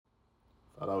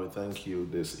Father, we thank you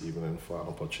this evening for an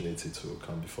opportunity to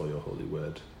come before your holy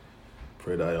word.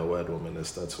 Pray that your word will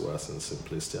minister to us in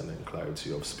simplicity and in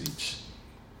clarity of speech.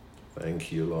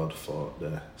 Thank you, Lord, for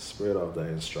the spirit of the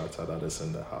instructor that is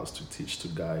in the house to teach, to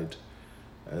guide,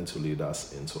 and to lead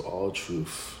us into all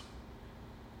truth.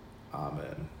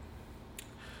 Amen.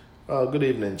 Well, good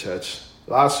evening, church.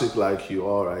 Last week, like you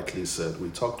all rightly said,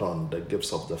 we talked on the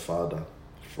gifts of the Father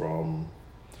from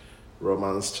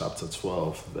Romans chapter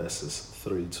 12, verses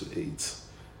 3 to 8.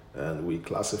 And we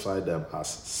classified them as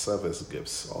service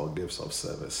gifts or gifts of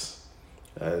service.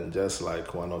 And just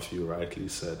like one of you rightly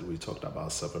said, we talked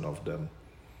about 7 of them.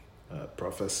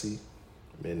 Prophecy,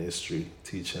 ministry,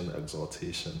 teaching,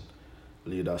 exhortation,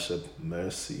 leadership,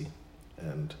 mercy,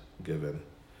 and giving.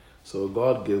 So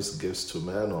God gives gifts to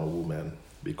men or women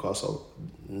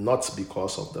not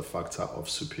because of the factor of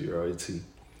superiority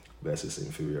versus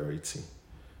inferiority.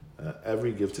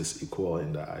 Every gift is equal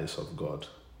in the eyes of God.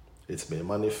 It may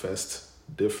manifest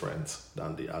different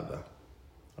than the other.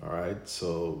 All right,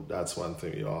 so that's one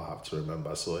thing you all have to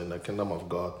remember. So in the kingdom of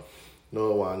God,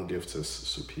 no one gift is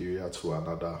superior to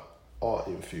another or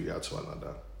inferior to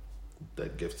another. The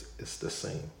gift is the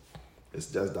same.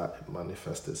 It's just that it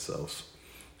manifests itself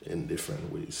in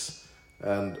different ways.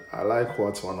 And I like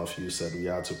what one of you said, we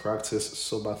are to practice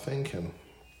sober thinking.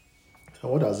 And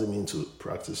what does it mean to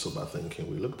practice sober thinking?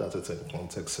 We looked at it in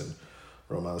context in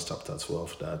Romans chapter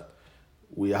 12 that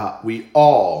we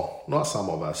all, not some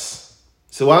of us.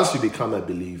 So once you become a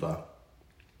believer,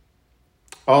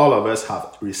 all of us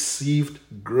have received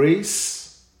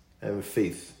grace and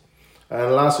faith.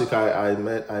 And last week I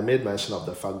made mention of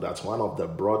the fact that one of the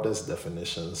broadest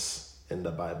definitions in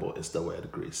the Bible is the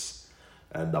word grace.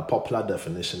 And the popular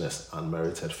definition is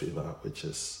unmerited favor, which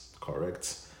is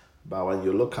correct. But when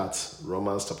you look at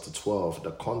Romans chapter 12,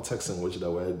 the context in which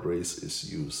the word grace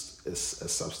is used is a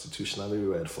substitutionary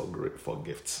word for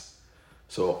gifts.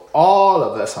 So all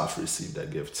of us have received a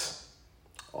gift.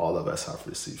 All of us have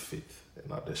received faith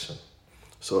in addition.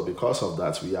 So because of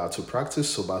that, we are to practice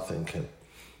sober thinking.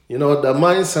 You know, the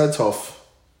mindset of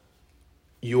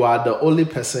you are the only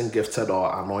person gifted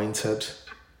or anointed.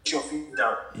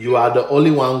 You are the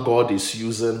only one God is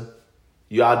using.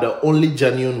 You are the only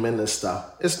genuine minister.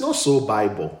 It's not so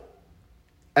Bible.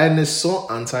 And it's so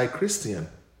anti-Christian.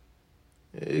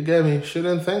 You get me?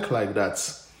 Shouldn't think like that.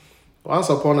 Once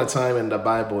upon a time in the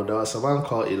Bible, there was a man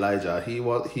called Elijah. He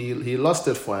lost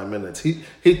it for a minute.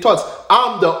 He thought,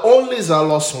 I'm the only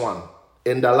zealous one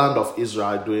in the land of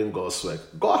Israel doing God's work.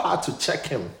 God had to check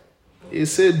him. He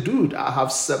said, dude, I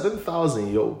have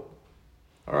 7,000, yo.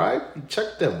 All right? He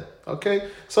checked them. Okay?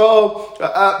 So,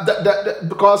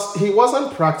 because he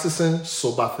wasn't practicing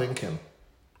sober thinking.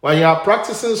 When you are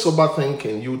practicing sober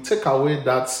thinking, you take away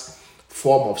that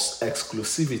form of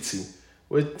exclusivity,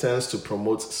 which tends to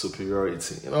promote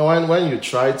superiority. You know, when you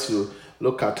try to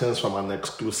look at things from an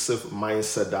exclusive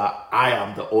mindset that I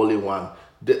am the only one,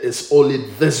 it's only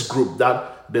this group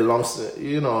that belongs to,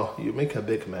 you make a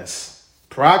big mess.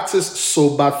 Practice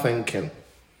sober thinking.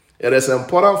 It is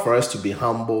important for us to be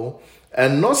humble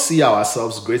and not see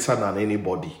ourselves greater than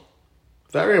anybody.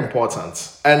 Very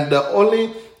important. And the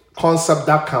only concept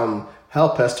that can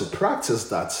help us to practice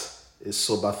that is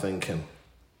sober thinking.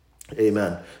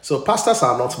 Amen. So pastors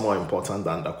are not more important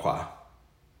than the choir.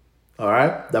 All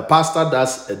right? The pastor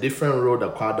does a different role, the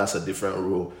choir does a different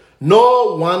role.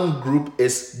 No one group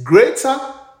is greater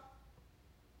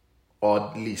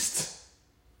or least.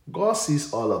 God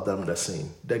sees all of them the same.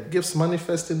 The gifts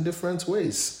manifest in different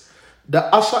ways. The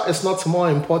usher is not more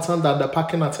important than the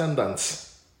parking attendant.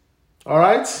 All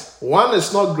right? One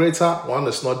is not greater, one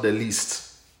is not the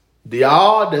least. They are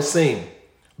all the same,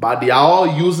 but they are all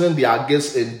using their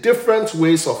gifts in different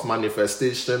ways of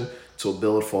manifestation to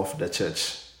build forth the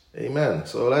church. Amen.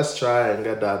 So let's try and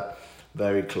get that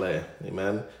very clear.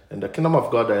 Amen. In the kingdom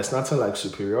of God, there is nothing like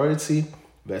superiority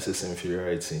versus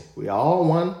inferiority. We are all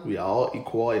one. We are all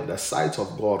equal in the sight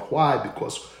of God. Why?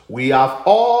 Because we have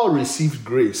all received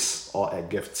grace or a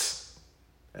gift.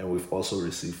 And we've also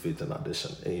received faith in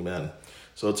addition. Amen.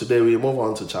 So today we move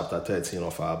on to chapter 13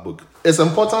 of our book. It's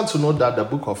important to note that the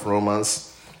book of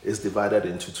Romans is divided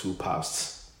into 2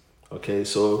 parts. Okay,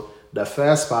 so the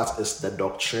first part is the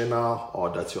doctrinal or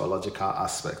the theological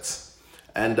aspect.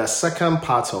 And the second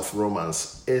part of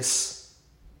Romans is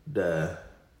the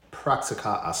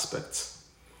practical aspect.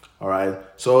 All right,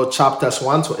 so chapters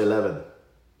 1 to 11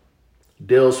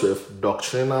 deals with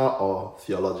doctrinal or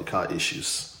theological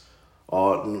issues.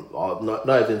 Or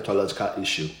not even theological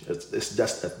issue. It's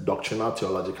just a doctrinal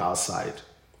theological side.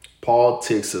 Paul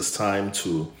takes his time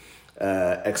to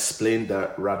explain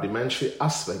the rudimentary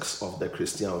aspects of the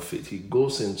Christian faith. He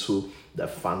goes into the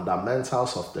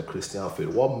fundamentals of the Christian faith.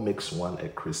 What makes one a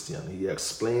Christian? He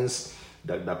explains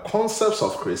the concepts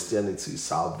of Christianity,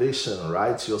 salvation,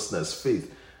 righteousness,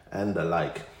 faith, and the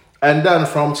like. And then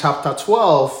from chapter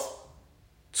 12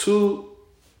 to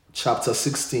chapter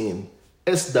 16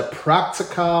 is the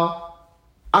practical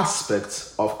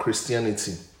aspect of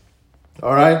Christianity.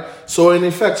 All right? So in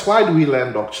effect, why do we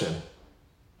learn doctrine?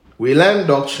 We learn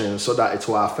doctrine so that it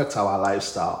will affect our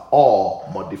lifestyle or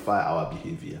modify our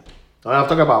behavior. When I'm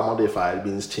talking about modify, it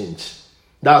means change.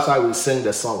 That's why we sing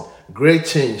the song, Great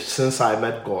Change Since I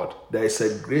Met God. There is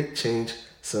a great change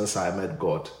since I met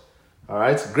God. All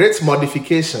right? Great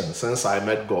modification since I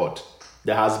met God.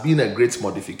 There has been a great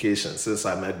modification since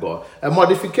I met God. A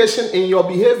modification in your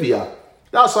behavior.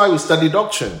 That's why we study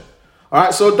doctrine. All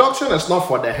right? So doctrine is not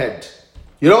for the head.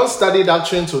 You don't study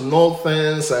doctrine to know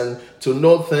things and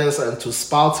to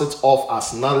spout it off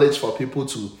as knowledge for people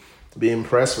to be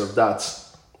impressed with that.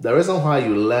 The reason why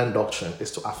you learn doctrine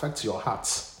is to affect your heart.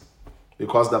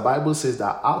 Because the Bible says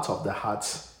that out of the heart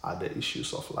are the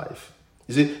issues of life.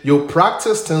 You see, you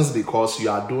practice things because you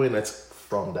are doing it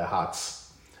from the heart.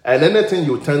 And anything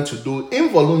you tend to do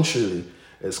involuntarily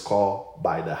is called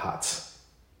by the heart.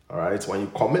 All right? When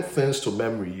you commit things to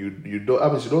memory, you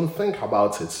don't think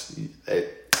about it.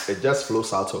 It just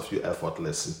flows out of you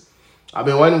effortlessly. I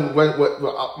mean, when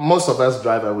most of us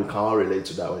drive and we can't relate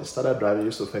to that. When you started driving, you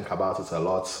used to think about it a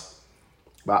lot.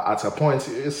 But at a point,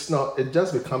 it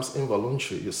just becomes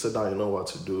involuntary. You sit down, you know what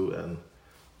to do and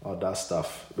all that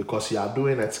stuff. Because you are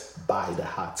doing it by the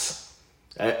heart.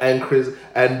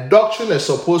 And doctrine is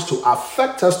supposed to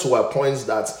affect us to a point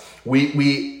that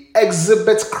we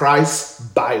exhibit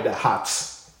Christ by the heart.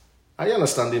 Are you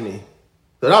understanding me?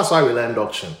 So that's why we learn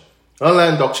doctrine. Don't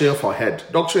learn doctrine for head.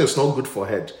 Doctrine is not good for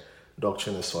head.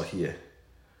 Doctrine is for here.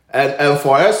 And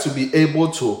for us to be able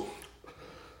to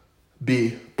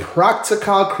be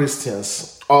practical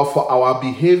Christians, or for our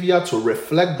behavior to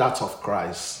reflect that of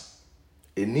Christ,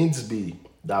 it needs to be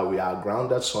that we are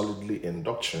grounded solidly in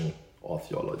doctrine or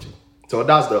theology. So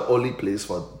that's the only place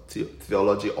for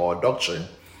theology or doctrine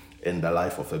in the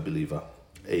life of a believer.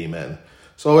 Amen.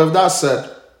 So with that said,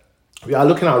 we are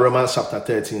looking at Romans chapter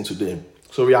 13 today.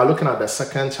 So we are looking at the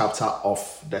second chapter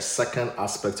of the second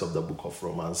aspect of the book of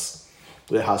Romans.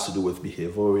 It has to do with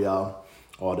behavioral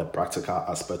or the practical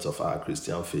aspect of our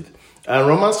Christian faith. And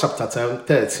Romans chapter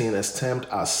 13 is termed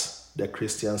as the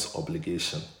Christian's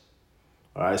obligation.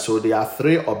 All right, so there are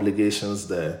three obligations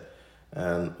there,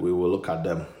 and we will look at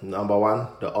them. Number one,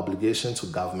 the obligation to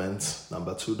government.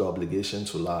 Number two, the obligation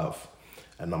to love.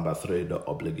 And number three, the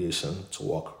obligation to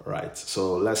walk right.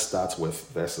 So let's start with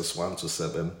verses 1 to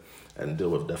 7 and deal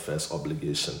with the first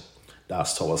obligation.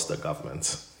 That's towards the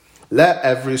government. Let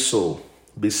every soul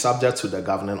be subject to the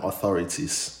governing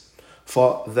authorities,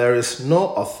 for there is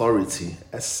no authority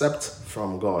except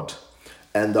from God,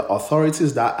 and the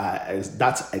authorities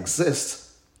that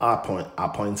exist are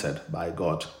appointed by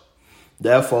God.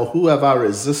 Therefore, whoever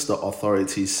resists the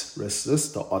authorities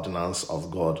resists the ordinance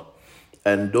of God,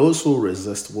 and those who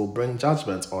resist will bring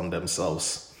judgment on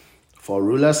themselves. For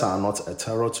rulers are not a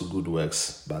terror to good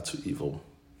works, but to evil.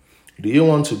 Do you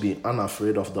want to be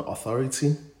unafraid of the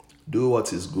authority? Do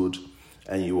what is good,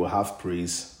 and you will have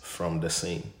praise from the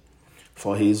same.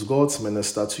 For he is God's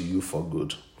minister to you for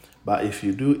good. But if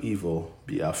you do evil,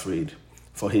 be afraid.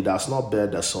 For he does not bear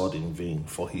the sword in vain,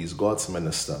 for he is God's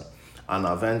minister, an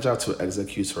avenger to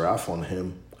execute wrath on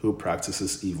him who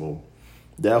practices evil.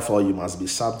 Therefore you must be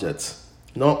subject,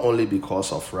 not only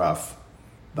because of wrath,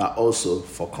 but also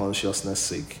for conscience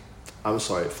sake.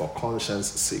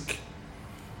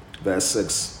 Verse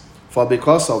 6. For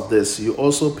because of this you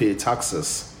also pay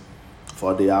taxes,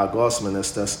 for they are God's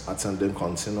ministers attending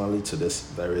continually to this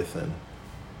very thing.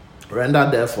 Render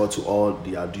therefore to all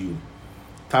their due.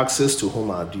 Taxes to whom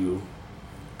are due,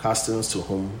 customs to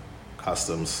whom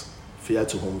customs, fear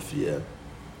to whom fear,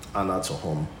 honor to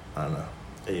whom honor.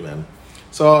 Amen.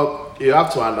 So you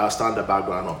have to understand the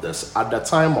background of this. At the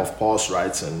time of Paul's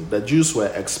writing, the Jews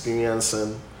were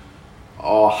experiencing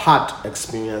or had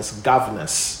experienced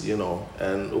governors,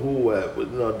 and who were,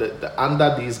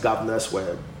 under these governors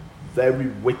were very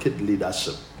wicked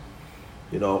leadership.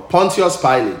 Pontius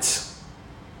Pilate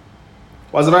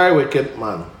was a very wicked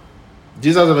man.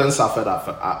 Jesus even suffered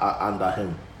under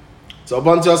him. So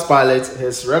Pontius Pilate,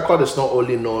 his record is not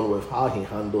only known with how he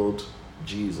handled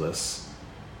Jesus.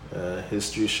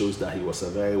 History shows that he was a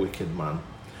very wicked man.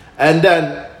 And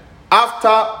then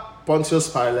after Pontius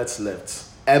Pilate left,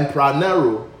 Emperor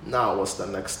Nero now was the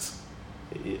next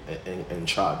in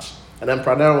charge. And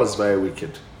Emperor Nero was very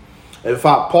wicked. In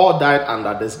fact, Paul died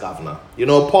under this governor. You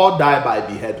know, Paul died by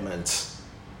beheadment.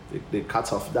 They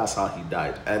cut off, that's how he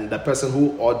died. And the person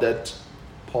who ordered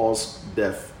Paul's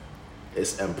death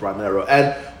is Emperor Nero.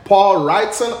 And Paul,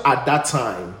 writing at that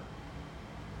time,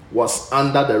 was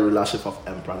under the rulership of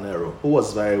Emperor Nero, who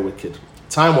was very wicked.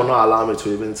 Time will not allow me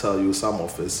to even tell you some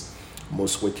of his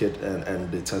most wicked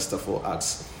and detestable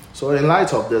acts. So in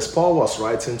light of this, Paul was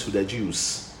writing to the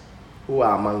Jews who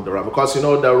are among the Romans. Because, you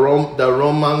know, the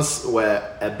Romans were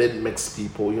a bit mixed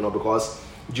people, you know, because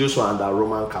Jews were under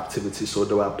Roman captivity. So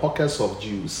there were pockets of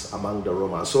Jews among the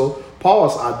Romans. So Paul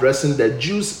was addressing the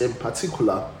Jews in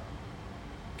particular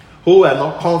who were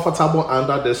not comfortable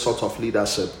under this sort of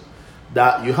leadership,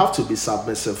 that you have to be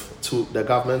submissive to the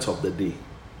government of the day.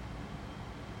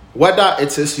 Whether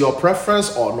it is your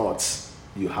preference or not,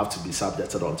 you have to be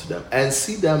subjected unto them and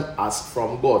see them as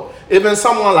from God. Even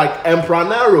someone like Emperor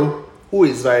Nero, who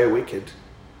is very wicked,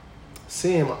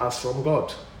 see him as from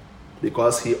God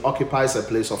because he occupies a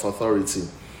place of authority.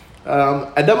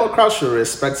 A Democrat should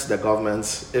respect the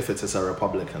government if it is a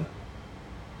Republican.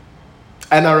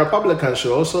 And a Republican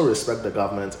should also respect the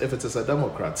government if it is a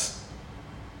Democrat.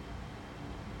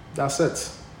 That's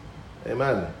it.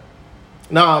 Amen.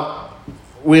 Now,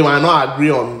 we might not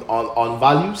agree on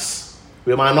values.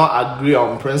 We might not agree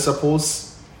on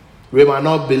principles. We might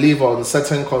not believe on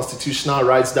certain constitutional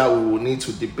rights that we will need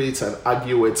to debate and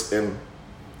argue it in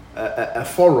a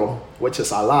forum, which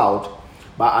is allowed.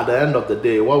 But at the end of the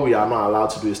day, what we are not allowed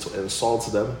to do is to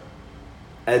insult them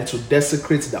and to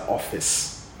desecrate the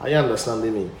office. Are you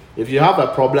understanding me? If you have a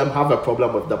problem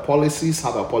with the policies,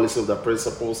 have a policy with the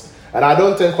principles. And I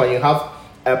don't think when you have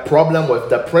a problem with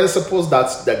the principles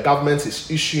that the government is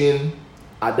issuing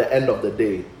at the end of the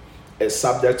day, it's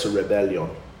subject to rebellion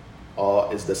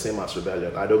or it's the same as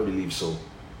rebellion. I don't believe so.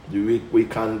 We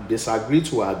can disagree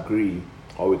to agree,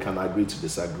 or we can agree to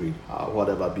disagree,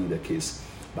 whatever be the case.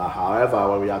 But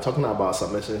however, when we are talking about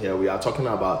submission here, we are talking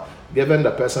about giving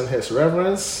the person his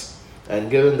reverence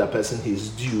and giving the person his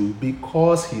due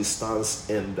because he stands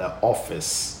in the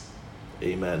office.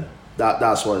 Amen.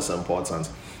 That's what is important.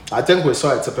 I think we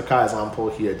saw a typical example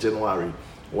here, January,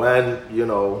 when, you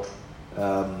know,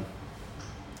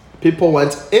 people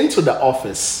went into the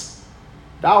office.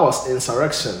 That was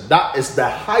insurrection. That is the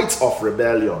height of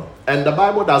rebellion. And the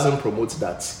Bible doesn't promote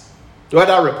that.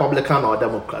 Whether Republican or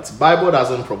Democrat, Bible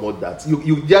doesn't promote that.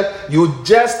 You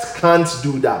just can't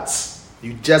do that.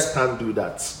 You just can't do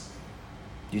that.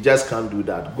 You just can't do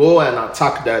that. Go and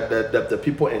attack the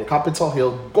people in Capitol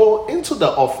Hill. Go into the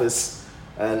office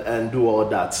and do all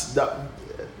that.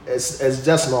 It's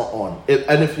just not on.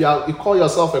 And if you call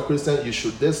yourself a Christian, you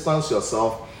should distance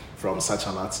yourself from such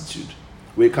an attitude.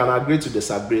 We can agree to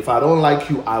disagree. If I don't like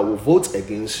you, I will vote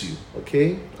against you.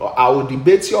 Okay? Or I will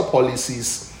debate your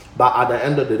policies. But at the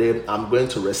end of the day, I'm going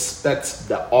to respect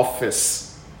the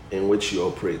office in which you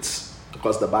operate.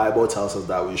 Because the Bible tells us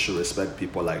that we should respect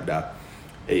people like that.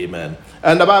 Amen.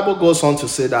 And the Bible goes on to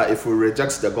say that if we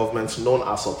reject the government known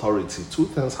as authority, two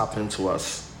things happen to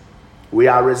us. We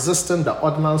are resisting the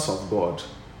ordinance of God.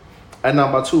 And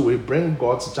number two, we bring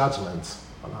God's judgment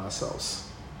on ourselves.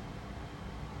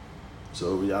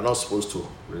 So we are not supposed to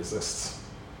resist.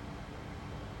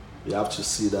 We have to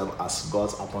see them as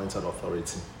God's appointed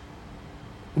authority.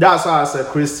 That's why as a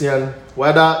Christian,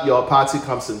 whether your party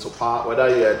comes into power, whether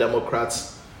you're a Democrat,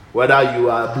 whether you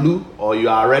are blue or you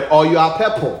are red or you are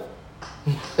purple,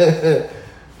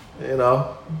 you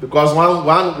know, because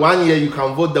one year you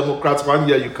can vote Democrat, one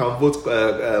year you can vote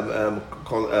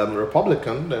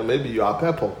Republican, then maybe you are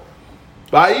purple.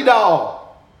 But either or,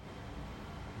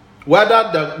 whether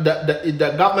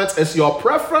the government is your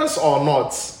preference or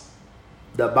not,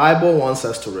 the Bible wants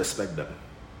us to respect them.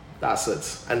 That's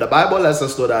it. And the Bible lets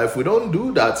us know that if we don't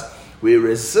do that, we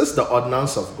resist the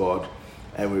ordinance of God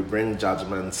and we bring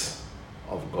judgment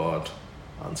of God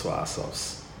unto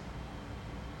ourselves.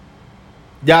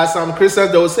 There are some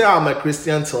Christians, they will say, I'm a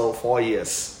Christian till 4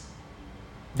 years.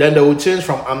 Then they will change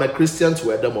from I'm a Christian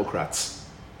to a Democrat.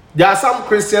 There are some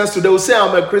Christians too, they will say,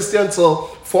 I'm a Christian till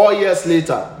 4 years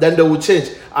later. Then they will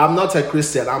change. I'm not a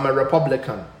Christian, I'm a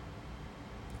Republican.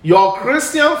 Your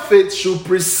Christian faith should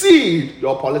precede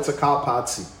your political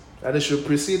party. And it should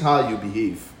precede how you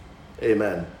behave.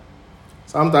 Amen.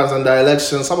 Sometimes in the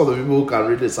election, some of the people who can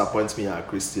really disappoint me are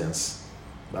Christians.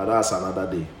 But that's another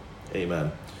day.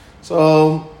 Amen.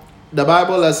 So, the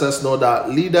Bible lets us know that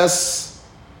leaders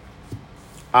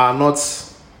are not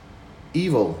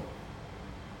evil.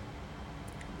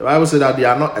 The Bible says that they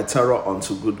are not a terror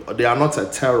unto good. They are not a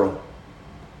terror.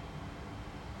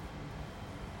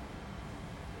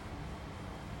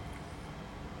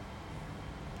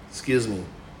 Excuse me.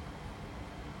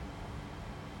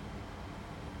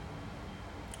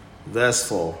 verse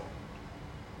 4.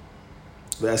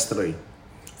 Verse 3.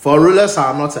 For rulers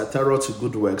are not a terror to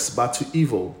good works, but to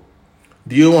evil.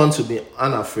 Do you want to be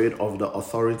unafraid of the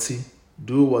authority?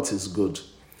 Do what is good,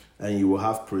 and you will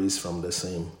have praise from the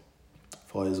same.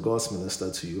 For is God's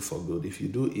minister to you for good. If you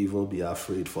do evil, be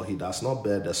afraid, for he does not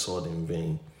bear the sword in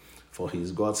vain. For he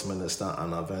is God's minister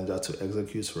and avenger to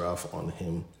execute wrath on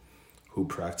him who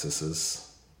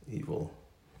practices evil.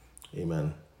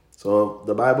 Amen. So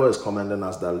the Bible is commanding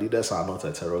us that leaders are not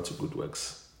a terror to good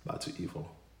works, but to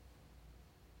evil.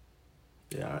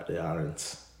 They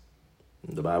aren't.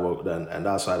 The Bible then, and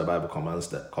that's why the Bible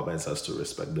commands us to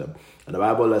respect them. And the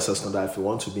Bible lets us know that if we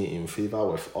want to be in favor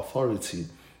with authority,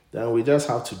 then we just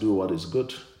have to do what is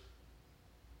good.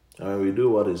 And when we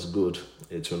do what is good,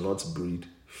 it will not breed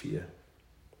fear.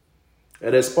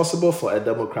 It is possible for a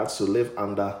Democrat to live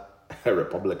under a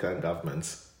Republican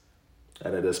government.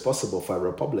 And it is possible for a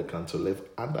Republican to live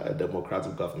under a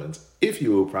Democratic government if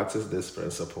you will practice this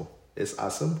principle. It's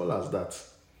as simple as that.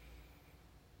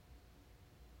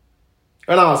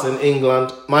 When I was in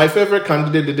England, my favorite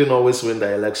candidate didn't always win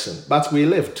the election, but we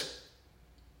lived.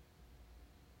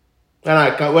 When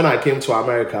I came to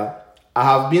America, I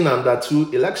have been under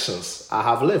 2 elections. I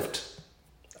have lived.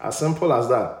 As simple as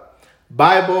that.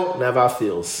 Bible never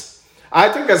fails. I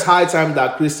think it's high time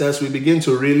that Christians, we begin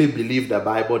to really believe the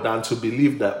Bible than to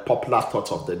believe the popular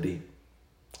thought of the day.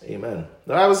 Amen.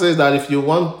 The Bible says that if you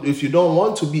don't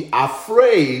want to be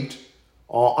afraid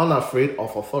or unafraid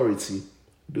of authority,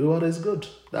 do what is good.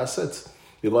 That's it.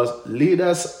 Because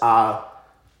leaders are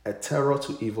a terror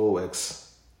to evil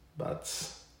works,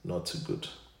 but not to good.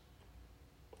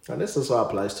 And this also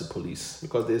applies to police,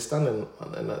 because they stand in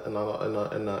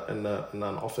an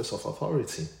office of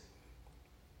authority.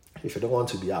 If you don't want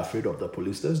to be afraid of the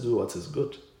police, let's do what is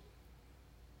good.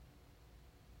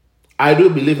 I do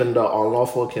believe in the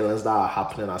unlawful killings that are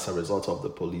happening as a result of the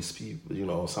police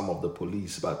people, some of the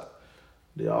police, but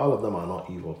all of them are not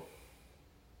evil.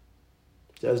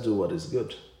 Just do what is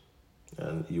good,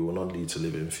 and you will not need to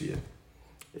live in fear.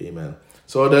 Amen.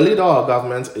 So the leader of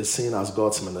government is seen as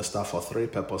God's minister for 3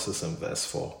 purposes in verse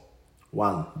 4.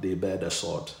 1, they bear the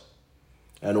sword.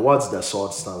 And what the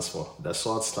sword stands for? The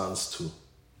sword stands to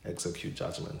execute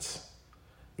judgments.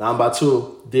 Number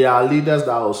 2, they are leaders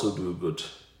that also do good.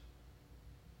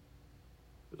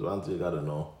 It's one thing you got to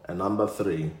know. And number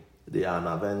 3, they are an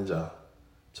avenger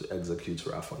to execute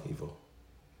wrath on evil.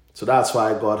 So that's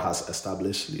why God has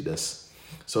established leaders.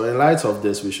 So in light of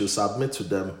this, we should submit to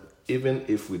them even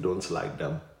if we don't like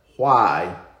them.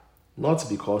 Why? Not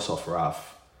because of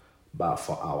wrath, but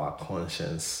for our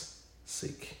conscience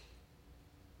sake.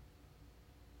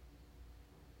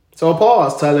 So Paul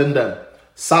was telling them,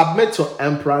 submit to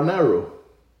Emperor Nero.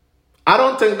 I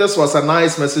don't think this was a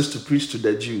nice message to preach to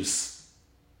the Jews.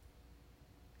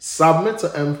 Submit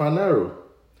to Emperor Nero,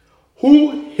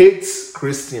 who hates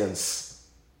Christians.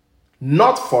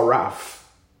 Not for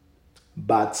wrath,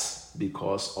 but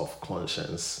because of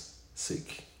conscience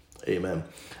sake. Amen.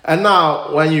 And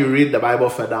now, when you read the Bible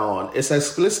further on, it's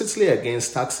explicitly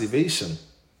against tax evasion.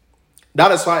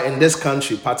 That is why in this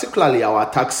country, particularly our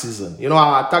tax season,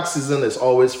 our tax season is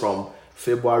always from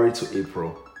February to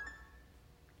April.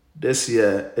 This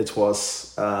year, it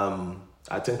was,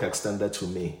 I think, extended to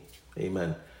May.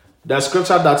 Amen. The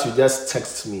scripture that you just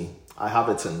texted me, I have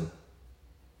it in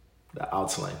the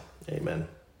outline. Amen.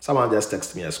 Someone just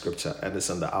texted me a scripture and it's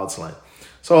in the outline.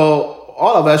 So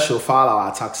all of us should file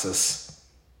our taxes.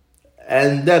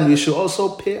 And then we should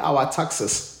also pay our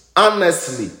taxes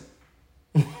honestly.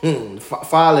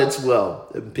 File it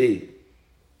well and pay.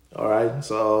 All right.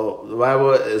 So the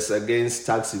Bible is against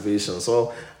tax evasion.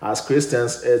 So as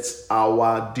Christians, it's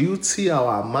our duty,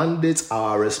 our mandate,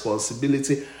 our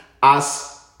responsibility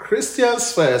as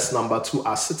Christians first, number 2,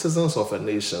 as citizens of a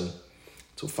nation,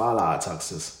 to file our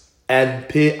taxes and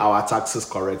pay our taxes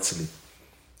correctly.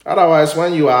 Otherwise,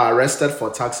 when you are arrested for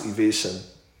tax evasion,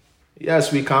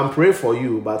 yes, we can pray for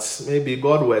you, but maybe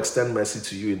God will extend mercy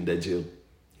to you in the jail.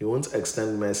 He won't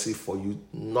extend mercy for you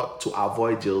not to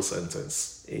avoid jail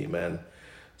sentence. Amen.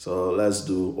 So let's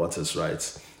do what is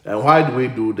right. And why do we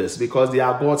do this? Because they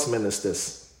are God's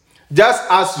ministers. Just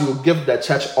as you give the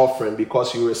church offering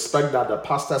because you respect that the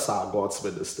pastors are God's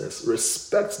ministers,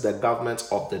 respect the government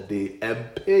of the day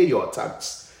and pay your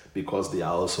tax because they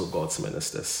are also God's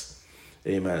ministers.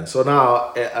 Amen. So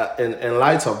now, in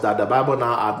light of that, the Bible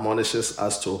now admonishes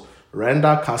us to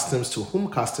render customs to whom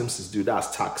customs is due.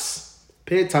 That's tax.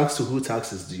 Pay tax to who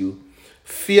tax is due.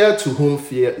 Fear to whom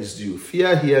fear is due.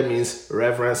 Fear here means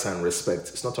reverence and respect.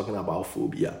 It's not talking about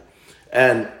phobia.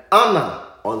 And honor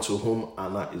unto whom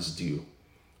honor is due.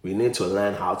 We need to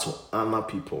learn how to honor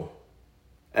people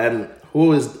And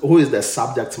who is the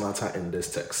subject matter in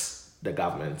this text? The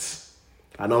government.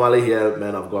 I normally hear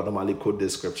men of God normally quote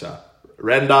this scripture.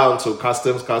 Render unto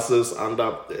customs,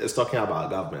 under it's talking about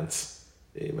governments.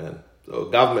 Amen. So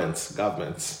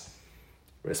governments.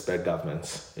 Respect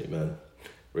governments. Amen.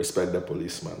 Respect the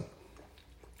policeman.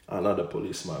 Honor the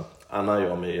policeman. Honor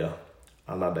your mayor.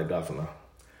 Honor the governor.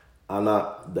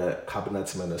 Honor the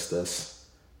cabinet ministers.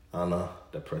 Honor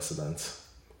the president.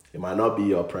 It might not be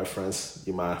your preference.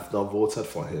 You might have not voted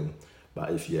for him.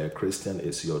 But if you're a Christian,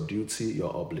 it's your duty,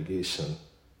 your obligation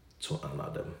to honor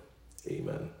them.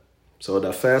 Amen. So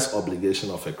the first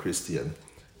obligation of a Christian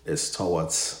is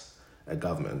towards a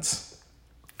government.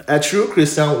 A true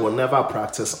Christian will never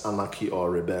practice anarchy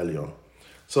or rebellion.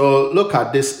 So look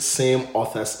at this same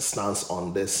author's stance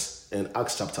on this in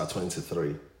Acts chapter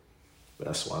 23,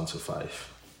 verse 1 to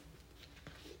 5.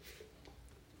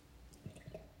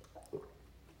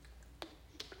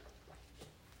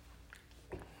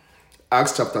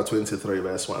 Acts chapter 23,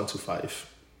 verse 1 to 5.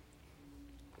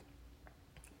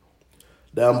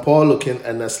 Then Paul, looking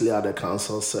earnestly at the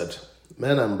council, said,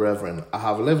 Men and brethren, I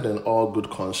have lived in all good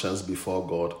conscience before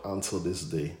God until this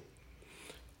day.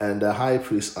 And the high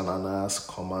priest Ananias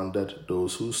commanded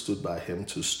those who stood by him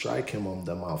to strike him on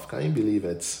the mouth. Can you believe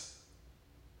it?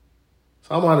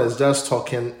 Someone is just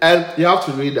talking, and you have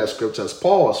to read the scriptures.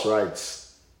 Paul was right.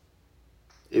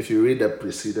 If you read the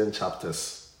preceding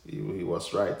chapters, he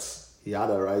was right. He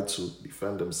had a right to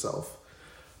defend himself.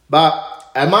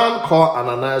 But a man called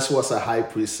Ananias, who was a high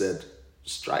priest, said,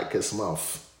 strike his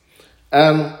mouth.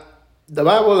 And the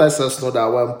Bible lets us know that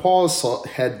when Paul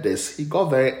heard this, he got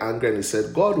very angry and he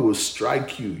said, God will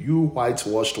strike you, you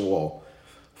whitewashed wall,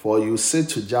 for you sit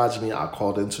to judge me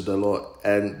according to the law.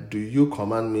 And do you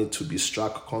command me to be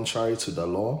struck contrary to the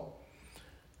law?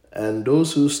 And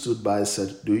those who stood by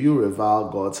said, do you revile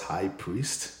God's high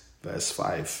priest? Verse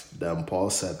 5, then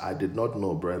Paul said, I did not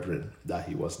know, brethren, that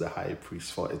he was the high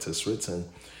priest, for it is written,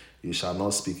 you shall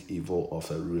not speak evil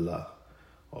of a ruler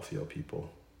of your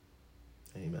people.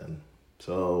 Amen.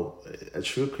 So a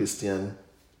true Christian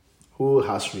who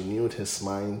has renewed his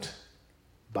mind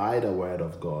by the word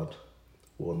of God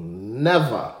will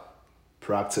never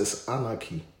practice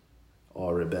anarchy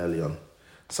or rebellion.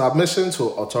 Submission to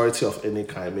authority of any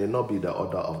kind may not be the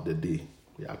order of the day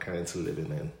we are currently living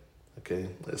in. Okay,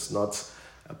 it's not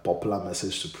a popular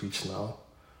message to preach now,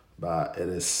 but it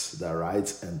is the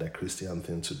right and the Christian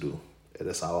thing to do. It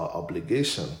is our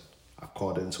obligation,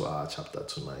 according to our chapter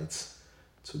tonight,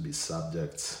 to be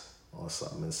subject or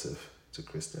submissive to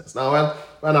Christians. Now,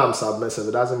 when I'm submissive,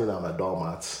 it doesn't mean I'm a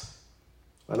doormat.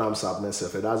 When I'm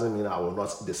submissive, it doesn't mean I will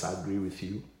not disagree with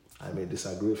you. I may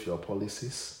disagree with your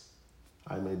policies.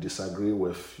 I may disagree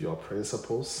with your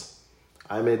principles.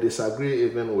 I may disagree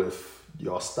even with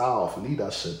your style of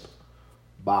leadership,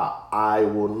 but I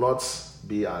will not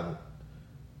be an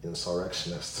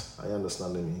insurrectionist. Are you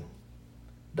understanding me?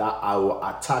 That I will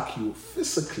attack you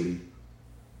physically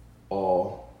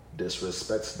or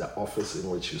disrespect the office in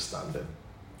which you stand in.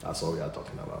 That's what we are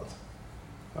talking about.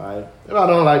 All right? If I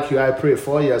don't like you, I pray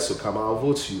 4 years to come, I'll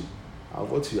vote you. I'll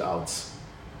vote you out.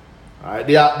 All right?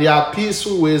 There are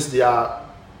peaceful ways, there are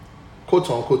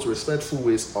quote-unquote respectful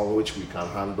ways on which we can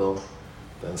handle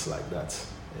things like that.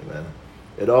 Amen.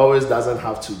 It always doesn't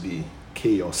have to be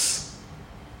chaos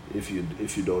if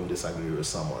you don't disagree with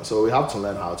someone. So we have to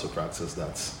learn how to practice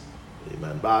that.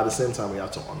 Amen. But at the same time, we have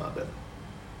to honor them.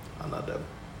 Honor them.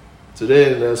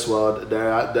 Today in this world,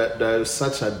 there is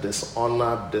such a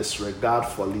dishonor, disregard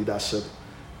for leadership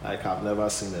like I've never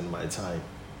seen in my time.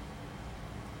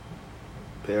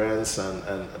 Parents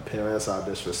and parents are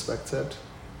disrespected.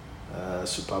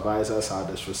 Supervisors are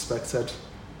disrespected.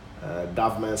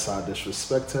 Governments are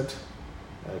disrespected,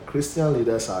 Christian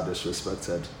leaders are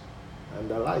disrespected, and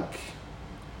the like.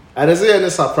 And is it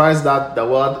any surprise that the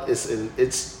world is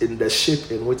in the shape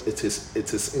in which it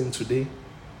is in today?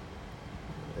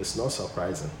 It's not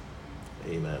surprising.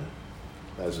 Amen.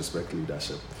 Let's respect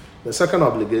leadership. The second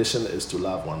obligation is to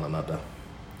love one another.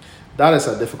 That is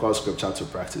a difficult scripture to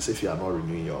practice if you are not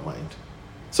renewing your mind.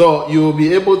 So you will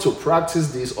be able to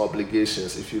practice these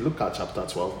obligations if you look at chapter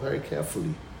 12 very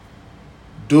carefully.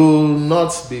 Do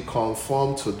not be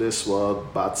conformed to this world,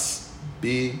 but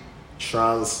be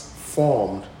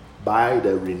transformed by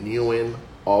the renewing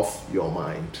of your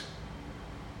mind.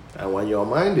 And when your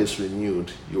mind is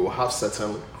renewed, you will have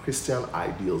certain Christian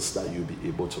ideals that you'll be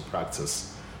able to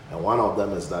practice. And one of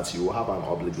them is that you will have an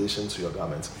obligation to your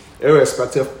government,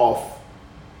 irrespective of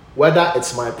whether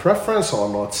it's my preference or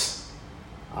not.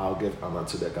 I'll give honor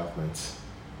to the government.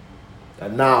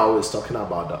 And now it's talking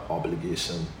about the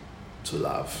obligation to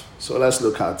love. So let's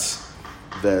look at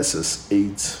verses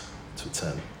 8 to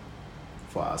 10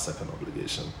 for our second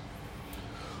obligation.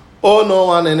 Owe no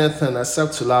one anything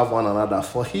except to love one another,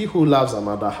 for he who loves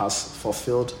another has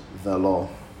fulfilled the law.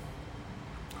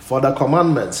 For the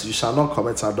commandments, you shall not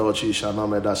commit adultery, you shall not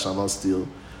murder, shall not steal,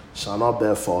 shall not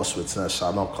bear false witness,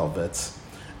 shall not covet.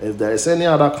 If there is any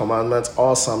other commandment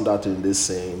or some that in this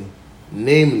saying,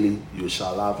 namely, you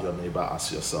shall love your neighbor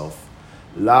as yourself.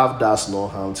 Love does no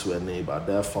harm to a neighbor,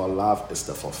 therefore love is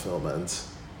the fulfillment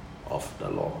of the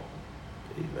law.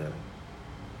 Amen.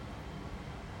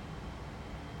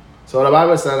 So the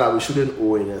Bible says that we shouldn't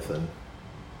owe anything.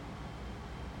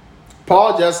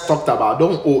 Paul just talked about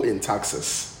don't owe in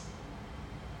taxes.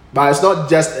 But it's not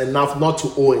just enough not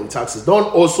to owe in taxes.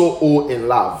 Don't also owe in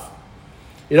love.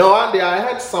 You know, one day I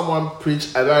heard someone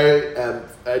preach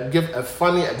give a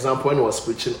funny example when he was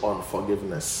preaching on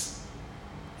forgiveness.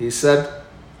 He said,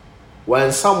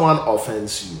 when someone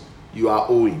offends you, you are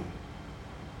owing.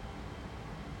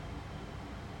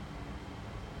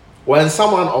 When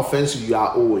someone offends you, you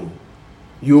are owing.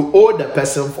 You owe the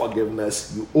person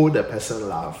forgiveness. You owe the person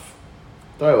love.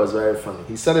 I thought it was very funny.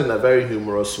 He said it in a very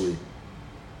humorous way.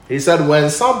 He said, when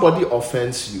somebody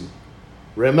offends you,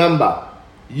 remember,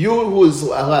 you who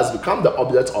has become the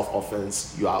object of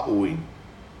offense, you are owing.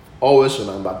 Always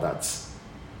remember that.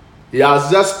 He has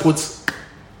just put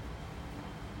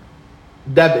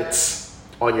debits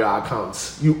on your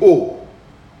account. You owe.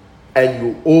 And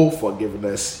you owe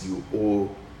forgiveness. You owe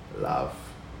love.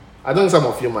 I think some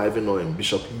of you might even know him,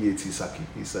 Bishop E.A.T. Saki.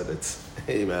 He said it.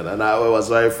 Amen. And it was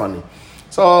very funny.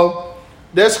 So,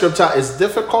 this scripture is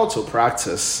difficult to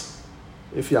practice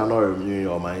if you are not renewing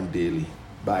your mind daily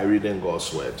by reading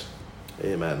God's word.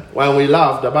 Amen. When we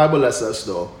love, the Bible lets us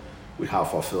know we have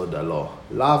fulfilled the law.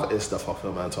 Love is the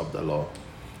fulfillment of the law.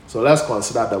 So let's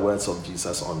consider the words of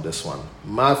Jesus on this one.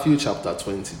 Matthew chapter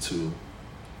 22,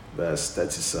 verse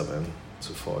 37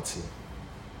 to 40.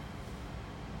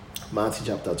 Matthew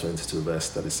chapter 22, verse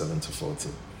 37 to 40.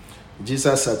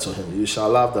 Jesus said to him, you shall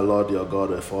love the Lord your God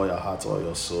with all your heart, all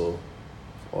your soul,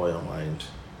 all your mind.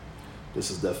 This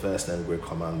is the first and great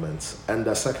commandment. And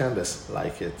the second is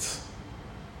like it.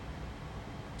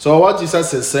 So what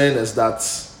Jesus is saying is that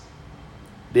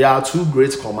there are two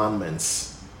great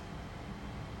commandments.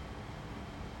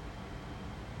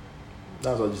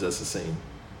 That's what Jesus is saying.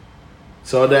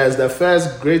 So there's the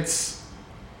first great,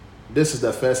 this is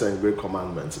the first and great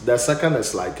commandment. The second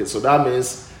is like it. So that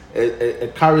means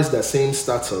it carries the same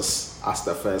status as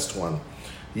the first one.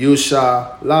 You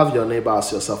shall love your neighbor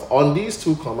as yourself. On these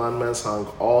two commandments hang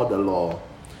all the law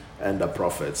and the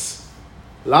prophets.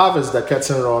 Love is the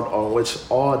curtain rod on which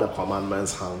all the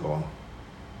commandments hang on.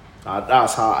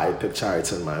 That's how I picture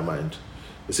it in my mind.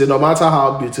 You see, no matter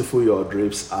how beautiful your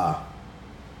drapes are,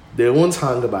 they won't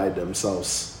hang by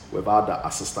themselves without the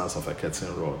assistance of a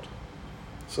curtain rod.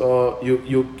 So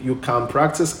you can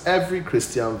practice every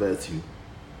Christian virtue,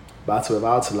 but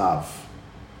without love,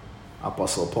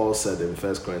 Apostle Paul said in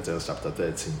 1 Corinthians chapter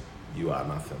 13, you are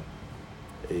nothing.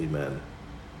 Amen.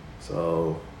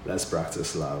 So let's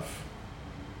practice love.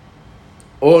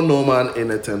 Owe no man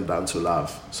anything than to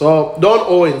love. So don't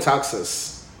owe in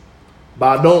taxes,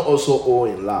 but don't also owe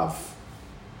in love.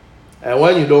 And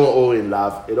when you don't owe in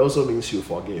love, it also means you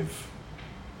forgive.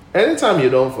 Anytime you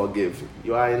don't forgive,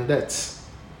 you are in debt.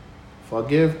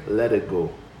 Forgive, let it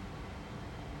go.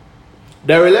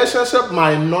 The relationship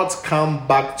might not come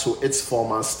back to its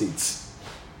former state,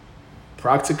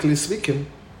 practically speaking,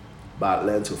 but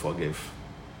learn to forgive.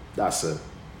 That's it.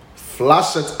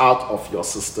 Flush it out of your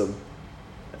system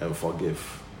and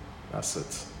forgive. That's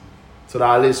it. So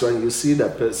that at least when you see the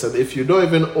person, if you don't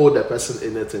even owe the person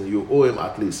anything, you owe him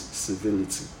at least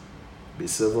civility. Be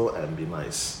civil and be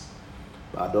nice.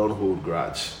 But don't hold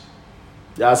grudge.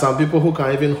 There are some people who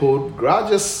can even hold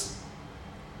grudges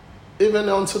even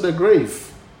onto the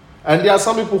grave. And there are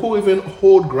some people who even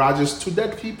hold grudges to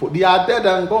dead people. They are dead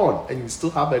and gone, and you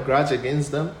still have a grudge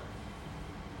against them.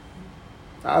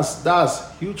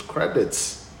 That's huge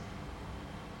credits.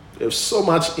 There's so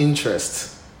much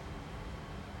interest.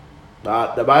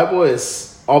 But the Bible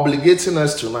is obligating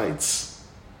us tonight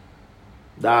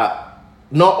that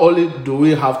not only do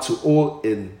we have to owe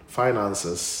in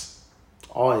finances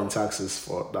or in taxes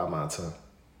for that matter,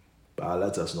 but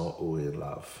let us not owe in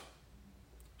love.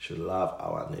 Should love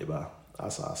our neighbor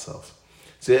as ourselves.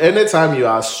 See, anytime you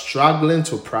are struggling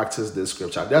to practice this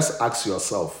scripture, just ask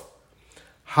yourself,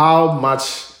 how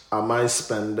much am I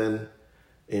spending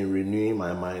in renewing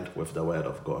my mind with the word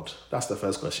of God? That's the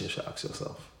first question you should ask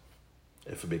yourself.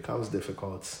 If it becomes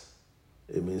difficult,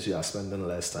 it means you are spending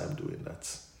less time doing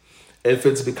that. If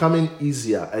it's becoming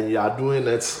easier and you are doing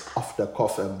it off the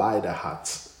cuff and by the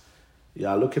heart, You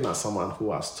are looking at someone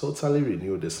who has totally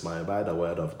renewed his mind by the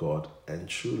word of God and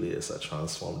truly is a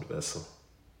transformed vessel.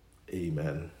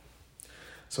 Amen.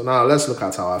 So now let's look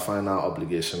at our final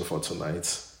obligation for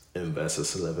tonight in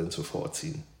verses 11 to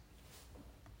 14.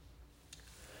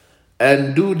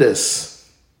 And do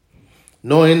this,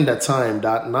 knowing the time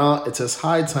that now it is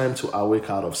high time to awake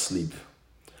out of sleep.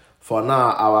 For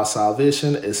now our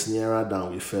salvation is nearer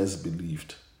than we first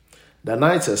believed. The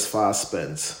night is far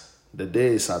spent, the day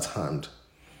is at hand.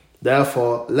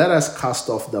 Therefore, let us cast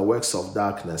off the works of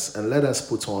darkness and let us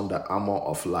put on the armor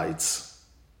of light.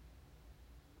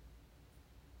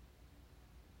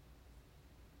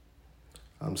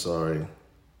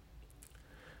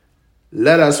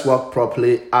 Let us walk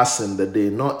properly as in the day,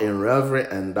 not in revelry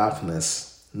and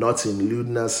darkness, not in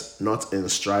lewdness, not in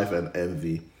strife and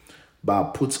envy,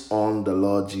 but put on the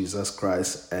Lord Jesus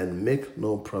Christ and make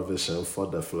no provision for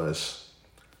the flesh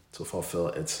to fulfill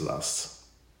its lusts.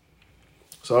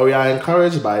 So we are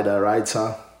encouraged by the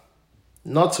writer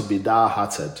not to be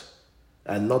dull-hearted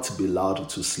and not to be lulled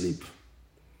to sleep.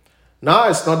 Now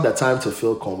it's not the time to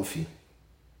feel comfy.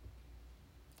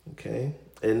 Okay?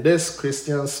 In this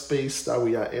Christian space that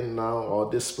we are in now,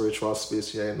 or this spiritual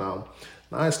space we are in now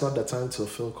it's not the time to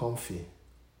feel comfy.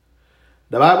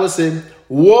 The Bible says,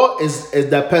 woe is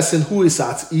the person who is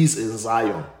at ease in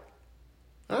Zion.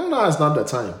 No, it's not the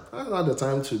time. It's not the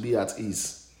time to be at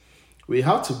ease. We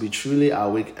have to be truly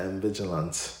awake and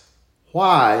vigilant.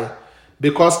 Why?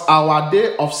 Because our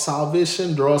day of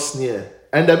salvation draws near.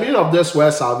 And the meaning of this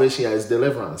word salvation is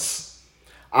deliverance.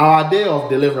 Our day of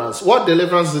deliverance. What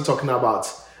deliverance is it talking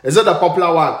about? Is it the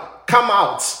popular one? Come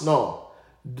out. No.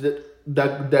 The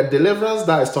deliverance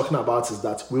that it's talking about is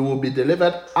that we will be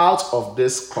delivered out of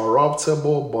this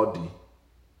corruptible body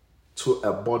to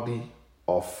a body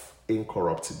of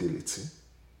incorruptibility.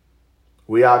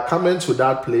 We are coming to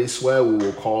that place where we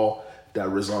will call the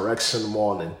resurrection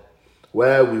morning,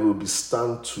 where we will be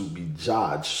stand to be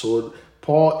judged. So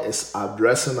Paul is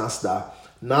addressing us that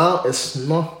now is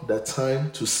not the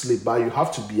time to sleep, but you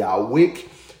have to be awake,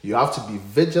 you have to be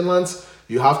vigilant,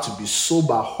 you have to be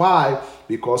sober. Why?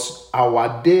 Because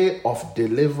our day of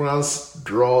deliverance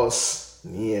draws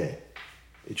near.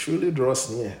 It truly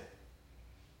draws near.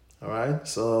 All right?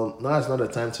 So now it's not the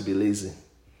time to be lazy.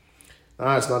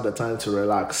 Now it's not the time to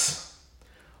relax.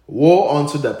 Woe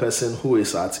unto the person who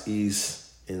is at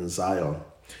ease in Zion.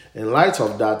 In light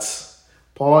of that,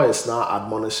 Paul is now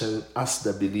admonishing us,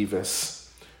 the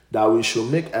believers, that we should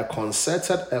make a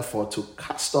concerted effort to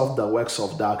cast off the works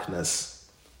of darkness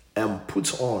and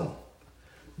put on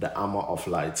the armor of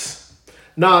light.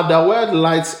 Now, the word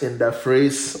light in the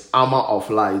phrase armor of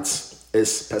light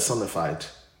is personified.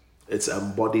 It's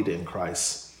embodied in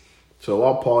Christ. So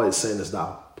what Paul is saying is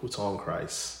that put on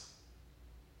Christ.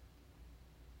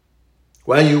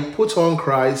 When you put on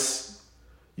Christ,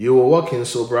 you will walk in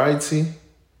sobriety,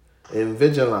 in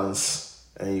vigilance,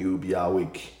 and you will be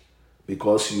awake.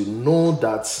 Because you know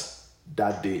that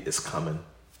that day is coming.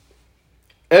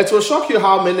 It will shock you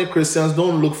how many Christians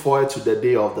don't look forward to the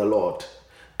day of the Lord.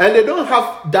 And they don't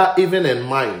have that even in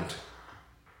mind.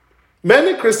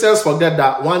 Many Christians forget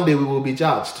that one day we will be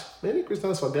judged. Many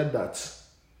Christians forget that.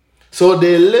 So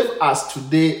they live as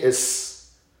today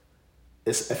is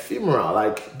ephemeral,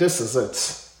 like this is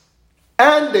it.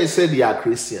 And they say they are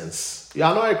Christians. You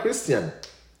are not a Christian.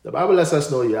 The Bible lets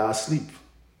us know you are asleep.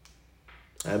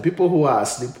 And people who are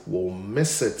asleep will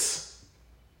miss it.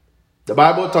 The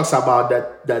Bible talks about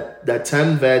the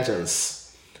 10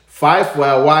 virgins. 5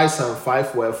 were wise and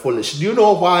 5 were foolish. Do you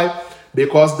know why?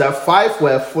 Because the 5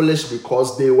 were foolish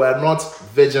because they were not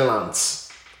vigilant.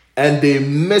 And they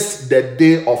missed the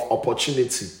day of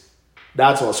opportunity.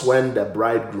 That was when the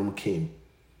bridegroom came.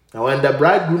 And when the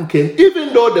bridegroom came,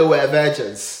 even though they were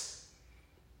virgins,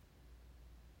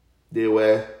 they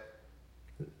were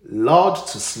lulled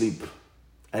to sleep.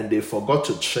 And they forgot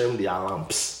to trim their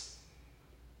lamps.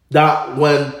 That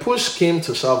when push came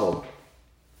to shove,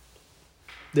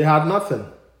 they had nothing.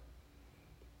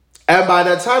 And by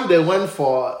the time they went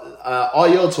for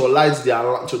oil to light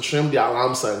to trim their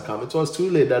lamps and come, it was too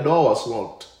late. The door was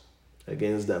locked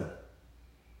against them.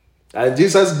 And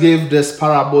Jesus gave this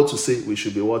parable to say we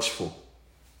should be watchful.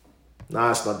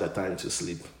 Now it's not the time to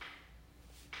sleep.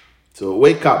 So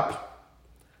wake up.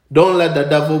 Don't let the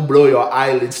devil blow your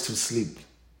eyelids to sleep.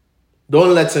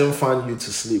 Don't let him fan you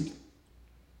to sleep.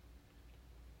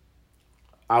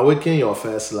 Awaken your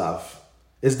first love.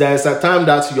 If there is a time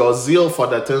that your zeal for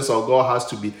the things of God has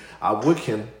to be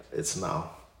awakened, it's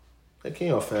now. Awaken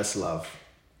your first love.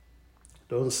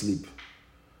 Don't sleep.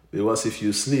 Because if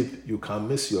you sleep, you can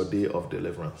miss your day of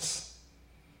deliverance.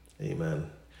 Amen.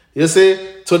 You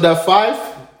see, to the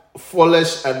 5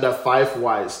 foolish and the 5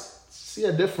 wise. See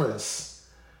a difference.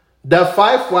 The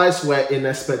 5 wise were in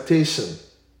expectation.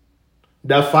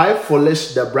 The 5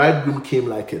 foolish, the bridegroom came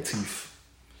like a thief.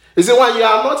 You see, when you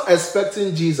are not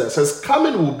expecting Jesus, his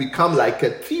coming will become like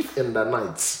a thief in the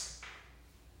night.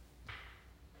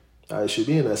 I should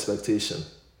be in expectation.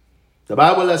 The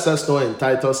Bible lets us know in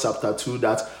Titus chapter 2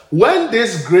 that when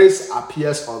this grace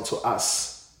appears unto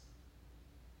us,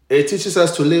 it teaches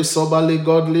us to live soberly,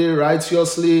 godly,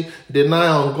 righteously,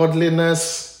 deny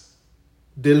ungodliness,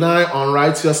 deny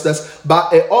unrighteousness,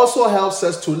 but it also helps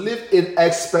us to live in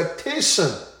expectation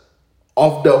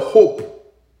of the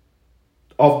hope,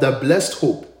 of the blessed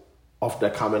hope of the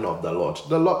coming of the Lord.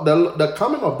 The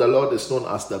coming of the Lord is known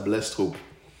as the blessed hope.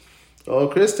 So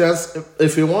Christians,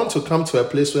 if we want to come to a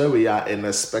place where we are in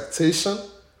expectation,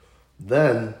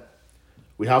 then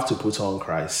we have to put on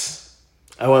Christ.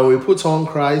 And when we put on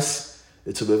Christ,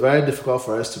 it will be very difficult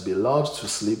for us to be lulled to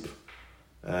sleep,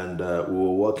 and we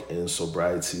will walk in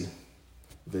sobriety,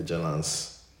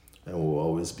 vigilance, and we will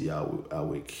always be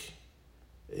awake.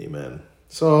 Amen.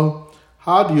 So,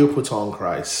 how do you put on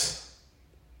Christ?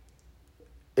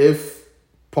 If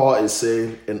Paul is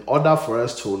saying, in order for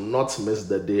us to not miss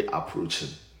the day approaching,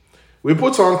 we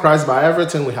put on Christ by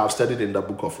everything we have studied in the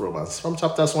book of Romans, from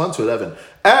chapters 1 to 11.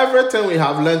 Everything we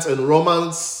have learnt in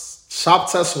Romans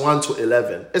chapters 1 to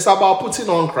 11 is about putting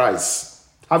on Christ.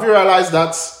 Have you realized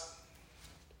that?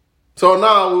 So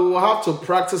now we will have to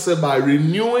practice it by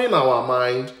renewing our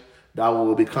mind, that we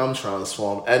will become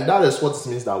transformed. And that is what it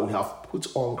means that we have put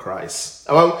on Christ.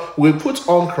 And when we put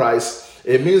on Christ,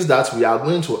 it means that we are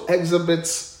going to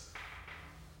exhibit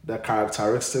the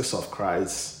characteristics of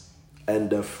Christ and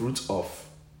the fruit of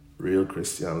real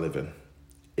Christian living.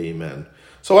 Amen.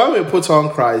 So when we put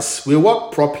on Christ, we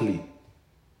walk properly.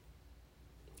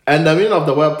 And the meaning of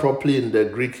the word properly in the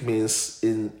Greek means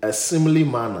in a seemly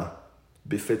manner,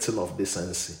 befitting of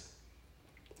decency.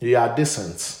 You are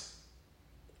decent.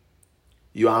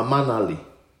 You are mannerly.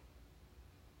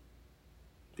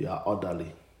 You are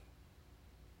orderly.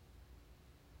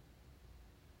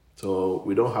 So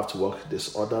we don't have to walk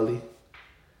disorderly.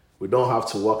 We don't have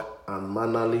to walk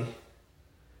unmannerly.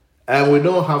 And we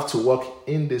don't have to walk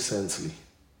indecently.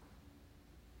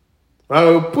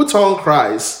 When we put on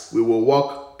Christ, we will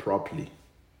walk properly.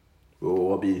 We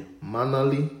will be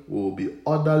mannerly, we will be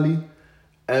orderly,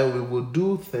 and we will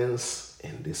do things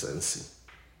in decency.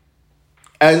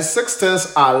 And 6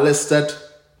 things are listed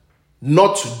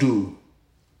not to do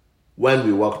when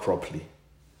we walk properly.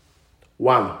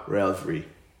 1, revelry.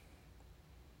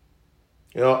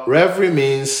 Revelry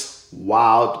means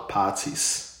wild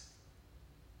parties.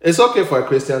 It's okay for a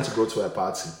Christian to go to a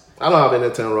party. I don't have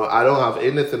anything wrong. I don't have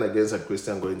anything against a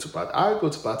Christian going to party. I go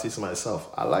to parties myself.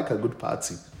 I like a good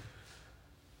party.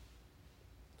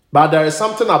 But there is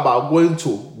something about going to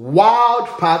wild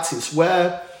parties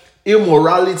where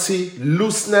immorality,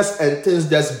 looseness, and things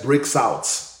just breaks out.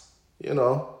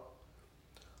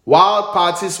 Wild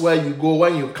parties where you go,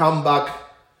 when you come back,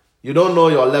 you don't know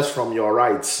your left from your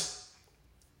right.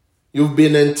 You've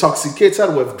been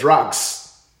intoxicated with drugs.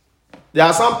 There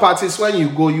are some parties when you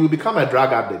go, you become a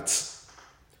drug addict.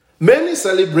 Many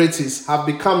celebrities have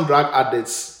become drug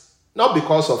addicts, not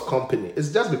because of company.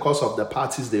 It's just because of the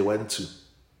parties they went to.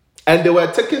 And they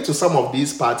were taken to some of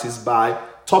these parties by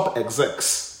top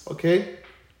execs, okay?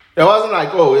 It wasn't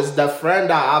like, it's the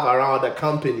friend I have around the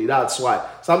company, that's why.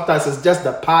 Sometimes it's just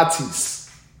the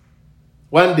parties.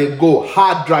 When they go,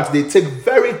 hard drugs, they take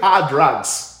very hard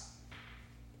drugs.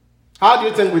 How do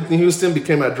you think Whitney Houston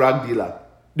became a drug dealer?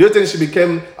 Do you think she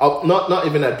became, not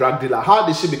even a drug dealer, how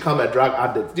did she become a drug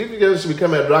addict? Do you think she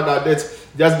became a drug addict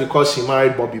just because she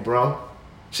married Bobby Brown?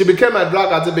 She became a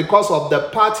drug addict because of the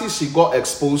parties she got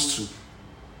exposed to.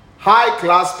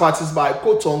 High-class parties by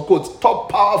quote-unquote top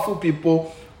powerful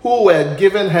people who were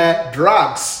giving her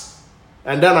drugs.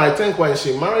 And then I think when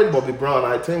she married Bobby Brown,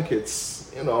 I think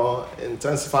it's,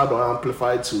 intensified or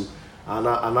amplified to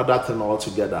another thing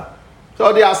altogether.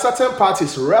 So there are certain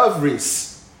parties, revelries.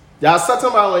 There are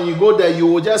certain parties when you go there, you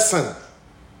will just sing.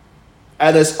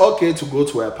 And it's okay to go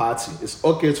to a party. It's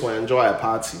okay to enjoy a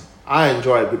party. I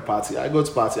enjoy a good party. I go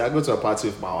to a party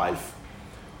with my wife.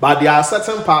 But there are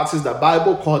certain parties, the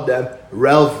Bible called them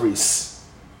revelries.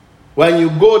 When you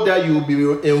go there, you'll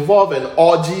be involved in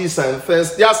orgies and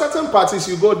things. There are certain parties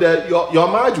you go there,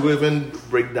 your marriage will even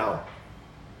break down.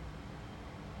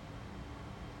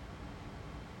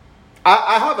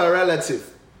 I have a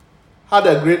relative, had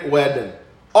a great wedding.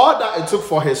 All that it took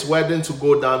for his wedding to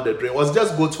go down the drain was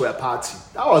just go to a party.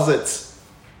 That was it.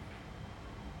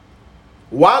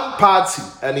 One party,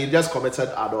 and he just committed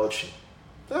adultery.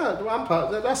 Yeah, one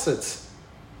party, that's it.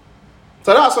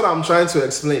 So that's what I'm trying to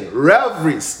explain.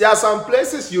 Reveries. There are some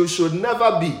places you should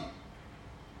never be.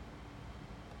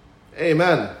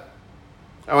 Amen.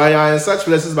 And when you are in such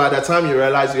places, by the time you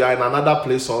realize you are in another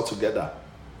place altogether.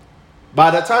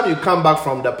 By the time you come back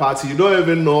from the party, you don't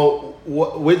even know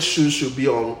which shoes should be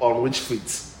on which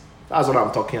feet. That's what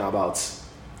I'm talking about.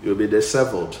 You'll be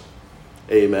disheveled.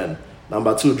 Amen.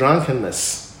 Number 2,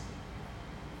 drunkenness.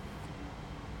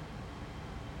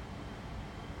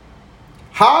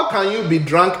 How can you be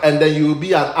drunk and then you will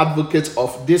be an advocate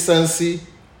of decency,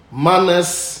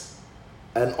 manners,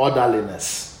 and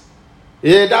orderliness?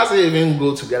 It doesn't even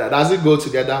go together. Does it go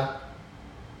together?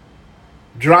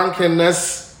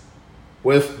 Drunkenness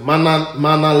with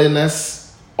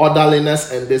mannerliness,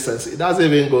 orderliness, and decency. It doesn't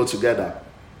even go together.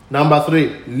 Number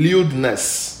 3,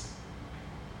 lewdness.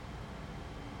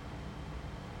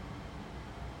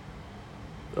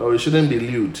 Oh, you shouldn't be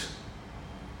lewd.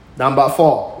 Number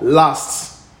 4, lust.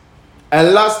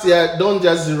 And last year, don't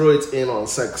just zero it in on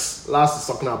sex. Lust is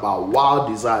talking about wild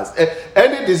desires.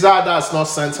 Any desire that's not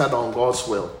centered on God's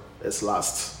will is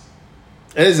lust.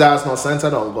 Any desire that's not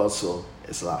centered on God's will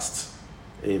is lust.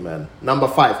 Amen. Number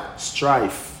 5,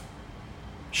 strife.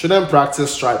 Shouldn't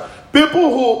practice strife.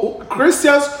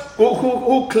 Christians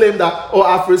who claim that, oh,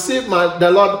 I've received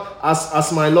the Lord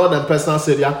as my Lord and personal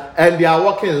Savior, and they are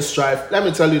walking in strife. Let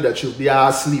me tell you the truth. They are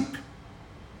asleep.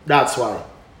 That's why.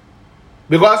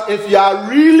 Because if you are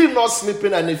really not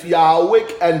sleeping and if you are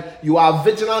awake and you are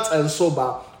vigilant and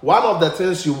sober, one of the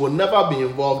things you will never be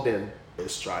involved in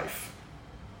is strife.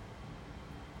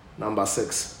 Number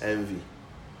 6, envy.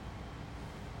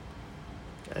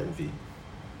 Envy.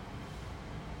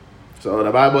 So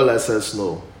the Bible lets us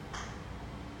know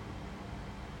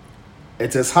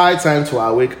it is high time to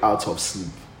awake out of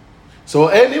sleep. So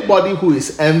anybody who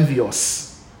is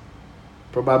envious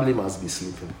probably must be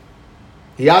sleeping.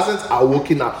 He hasn't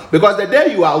awoken up. Because the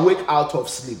day you awake out of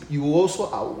sleep, you will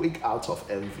also awake out of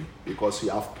envy. Because you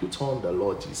have put on the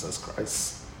Lord Jesus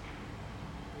Christ.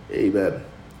 Amen.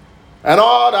 And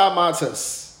all that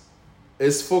matters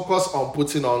is focus on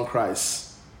putting on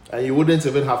Christ. And you wouldn't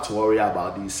even have to worry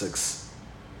about these 6.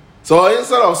 So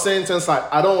instead of saying things like,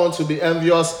 I don't want to be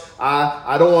envious,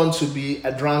 I don't want to be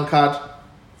a drunkard,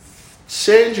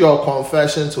 change your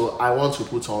confession to, I want to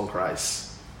put on Christ.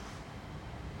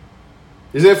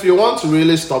 You see, if you want to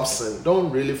really stop sin,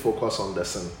 don't really focus on the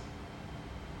sin.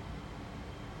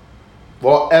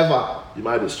 Whatever you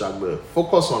might be struggling with,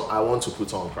 focus on, I want to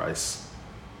put on Christ.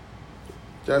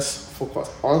 Just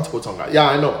focus. I want to put on Christ. Yeah,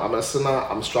 I know, I'm a sinner,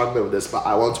 I'm struggling with this, but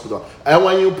I want to put on. And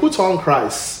when you put on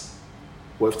Christ,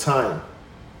 with time,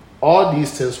 all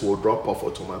these things will drop off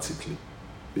automatically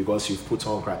because you've put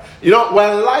on Christ. You know,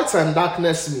 when light and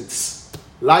darkness meets,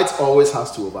 light always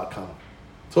has to overcome.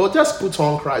 So just put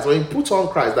on Christ. When you put on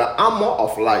Christ, the armor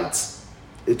of light,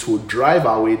 it will drive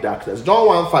away darkness. John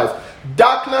 1:5,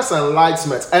 darkness and light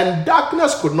met, and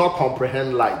darkness could not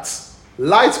comprehend light.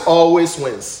 Light always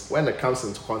wins when it comes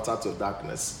into contact with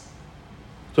darkness.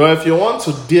 So if you want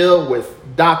to deal with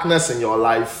darkness in your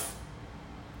life,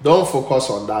 don't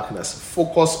focus on darkness.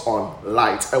 Focus on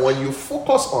light. And when you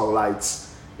focus on light,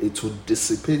 it will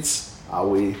dissipate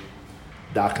away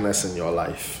darkness in your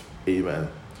life. Amen.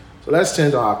 So let's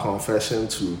change our confession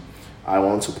to, I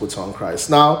want to put on Christ.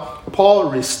 Now,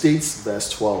 Paul restates verse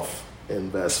 12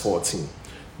 in verse 14,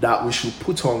 that we should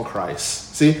put on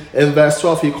Christ. See, in verse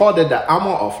 12, he called it the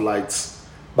armor of light.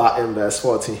 But in verse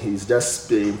 14, he's just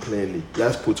saying plainly,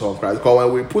 let's put on Christ. Because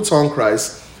when we put on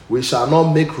Christ, we shall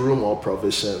not make room or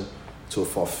provision to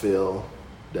fulfill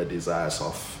the desires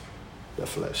of the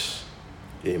flesh.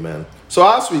 Amen. So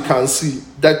as we can see,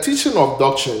 the teaching of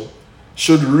doctrine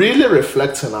should really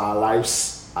reflect in our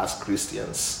lives as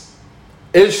Christians.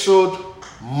 It should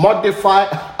modify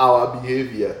our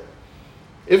behavior.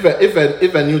 If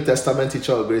a New Testament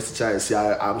teacher or grace teacher is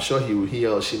here, I'm sure he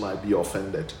or she might be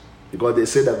offended. Because they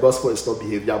say the gospel is not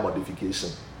behavior modification.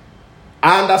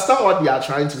 I understand what they are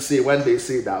trying to say when they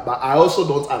say that, but I also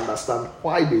don't understand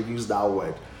why they use that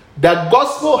word. The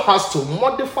gospel has to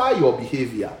modify your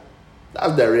behavior.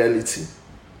 That's the reality.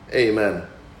 Amen.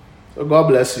 So God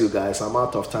bless you guys. I'm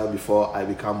out of time before I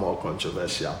become more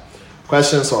controversial.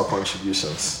 Questions or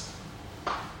contributions?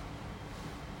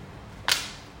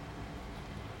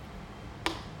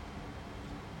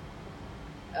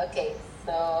 Okay,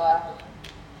 so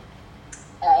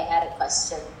I had a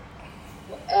question.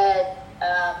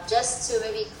 Just to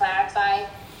maybe clarify,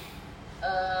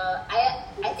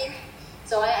 I think,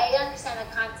 so I understand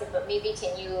the concept, but maybe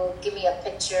can you give me a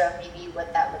picture of maybe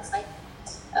what that looks like?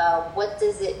 What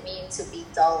does it mean to be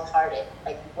dull-hearted?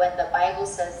 Like when the Bible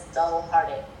says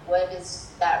dull-hearted, what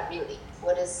is that really?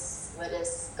 What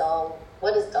is dull?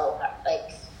 what is dull heart?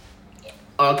 Like,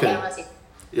 Okay.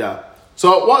 Yeah.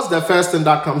 So what's the first thing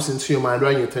that comes into your mind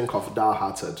when you think of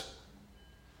dull-hearted?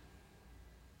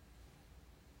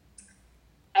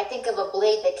 I think of a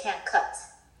blade that can't cut.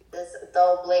 This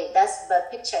dull blade. That's the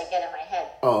picture I get in my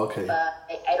head. Oh, okay. But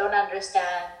I don't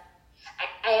understand.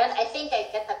 I think I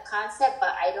get the concept,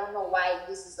 but I don't know why it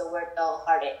uses the word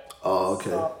dull-hearted. Oh, okay.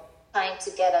 So trying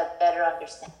to get a better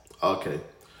understanding. Okay.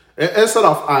 Instead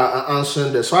of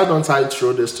answering this, why don't I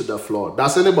throw this to the floor?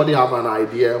 Does anybody have an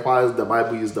idea why the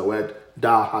Bible uses the word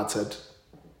dull-hearted?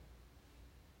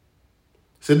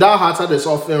 See, dull-hearted is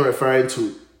often referring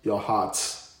to your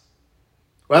heart.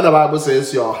 When the Bible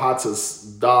says your heart is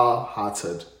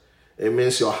dull-hearted, it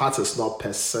means your heart is not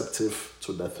perceptive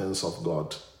to the things of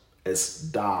God. It's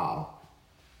dull.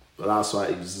 So that's why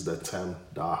it uses the term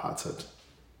dull-hearted.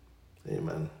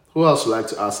 Amen. Who else would like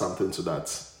to add something to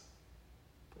that?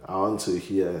 I want to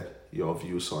hear your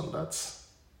views on that.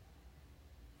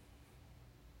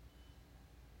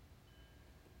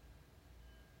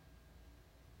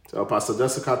 So Pastor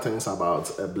Jessica thinks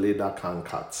about a blade that can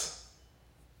cut.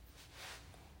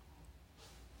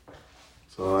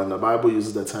 So when the Bible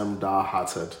uses the term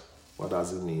dull-hearted, what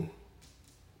does it mean?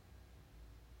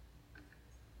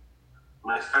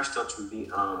 My first thought would be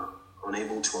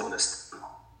unable to understand.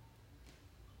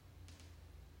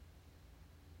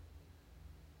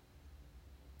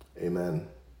 Amen.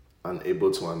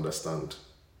 Unable to understand.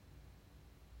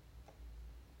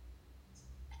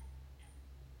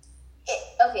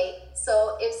 Okay,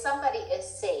 so if somebody is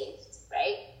saved,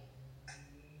 right?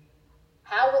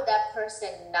 How would that person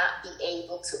not be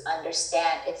able to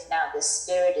understand if now the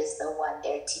Spirit is the one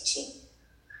they're teaching?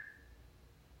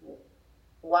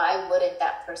 Why wouldn't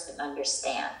that person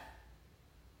understand?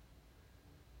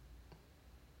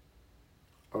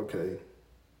 Okay.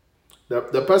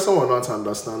 The person will not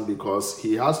understand because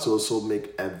he has to also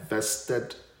make a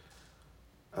vested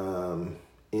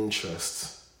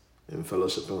interest in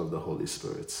fellowshipping with the Holy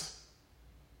Spirit.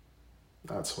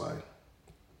 That's why.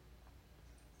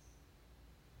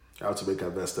 You have to make a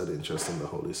vested interest in the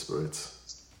Holy Spirit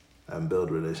and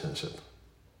build relationship.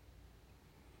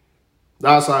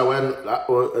 That's why when,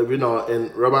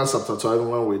 in Romans chapter 12,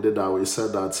 when we did that, we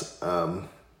said that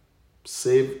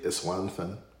save is one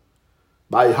thing,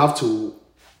 but you have to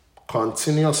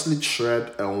continuously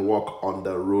tread and walk on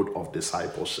the road of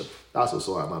discipleship. That's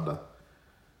also another,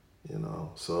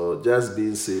 So just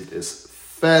being saved is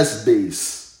first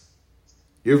base.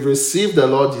 You've received the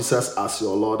Lord Jesus as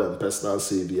your Lord and personal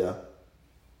Savior.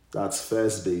 That's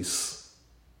first base.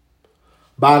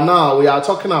 But now, we are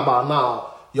talking about now,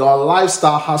 your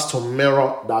lifestyle has to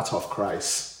mirror that of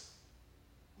Christ.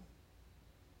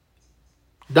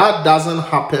 That doesn't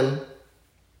happen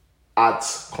at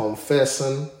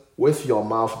confessing with your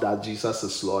mouth that Jesus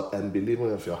is Lord and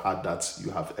believing with your heart that you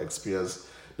have experienced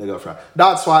negative life.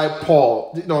 That's why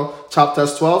Paul,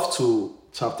 chapters 12 to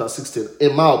chapter 16,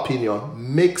 in my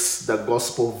opinion, makes the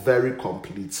gospel very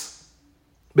complete.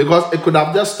 Because it could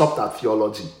have just stopped at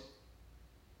theology.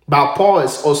 But Paul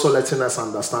is also letting us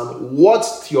understand what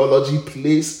theology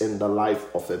plays in the life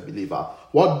of a believer.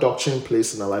 What doctrine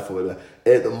plays in the life of a believer.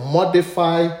 It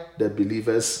modifies the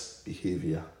believer's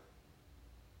behavior.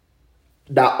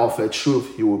 That of a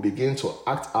truth, he will begin to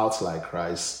act out like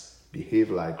Christ, behave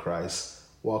like Christ,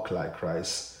 walk like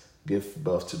Christ, give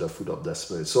birth to the fruit of the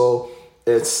Spirit. So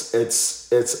it's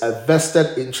a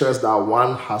vested interest that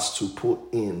one has to put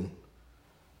in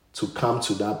to come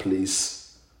to that place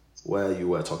where you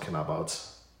were talking about.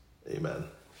 Amen.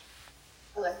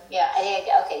 Okay. Yeah,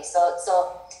 okay,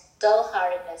 so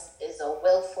dull-heartedness is a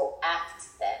willful act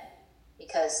then,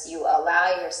 because you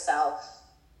allow yourself,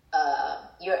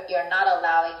 you're not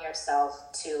allowing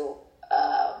yourself to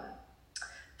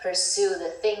pursue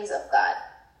the things of God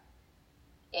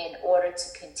in order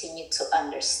to continue to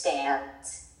understand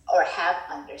or have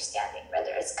understanding,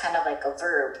 rather. It's kind of like a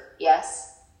verb,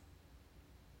 yes?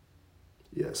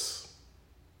 Yes.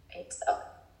 Right, so.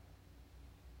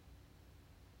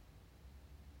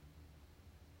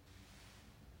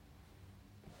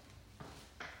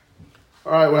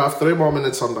 All right, we have 3 more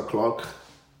minutes on the clock.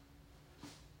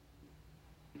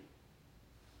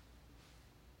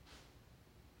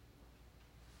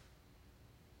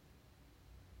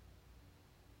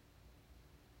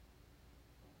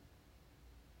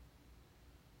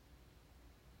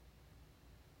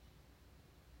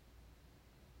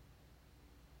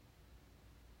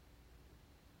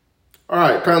 All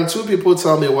right, can 2 people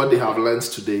tell me what they have learned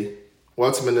today?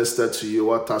 What ministered to you?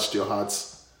 What touched your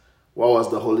hearts? What was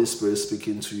the Holy Spirit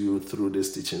speaking to you through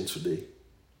this teaching today?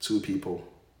 2 people.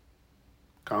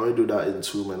 Can we do that in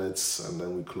 2 minutes and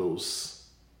then we close?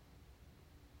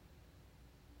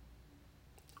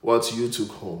 what you took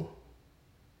home?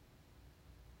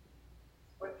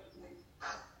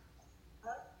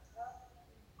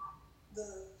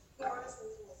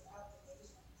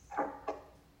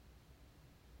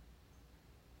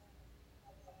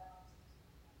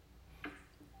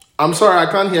 I'm sorry,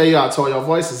 I can't hear you at all. Your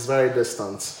voice is very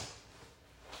distant.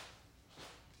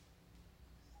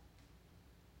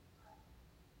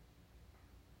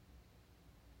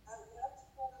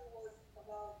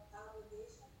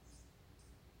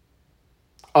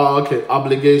 Oh, okay.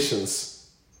 Obligations.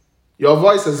 Your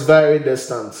voice is very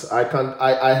distant. I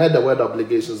heard the word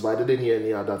obligations, but I didn't hear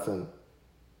any other thing.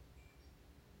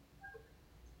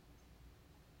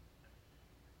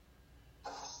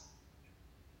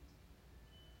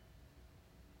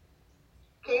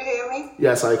 Can you hear me?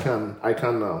 Yes, I can. I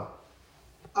can now.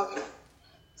 Okay.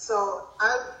 So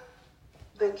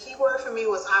the key word for me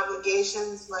was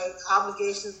obligations, like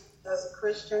obligations as a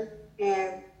Christian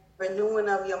and renewing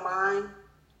of your mind.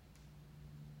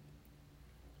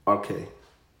 Okay.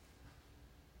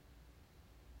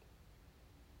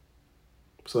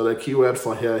 So the key word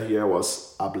for here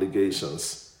was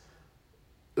obligations.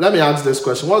 Let me ask this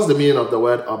question. What's the meaning of the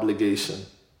word obligation?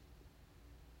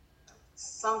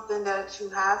 Something that you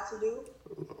have to do.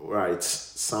 Right.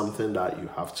 Something that you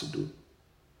have to do.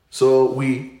 So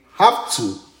we have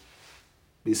to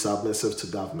be submissive to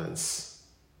governments.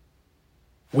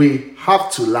 We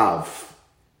have to love.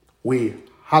 We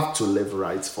have to live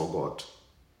right for God.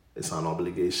 It's an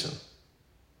obligation.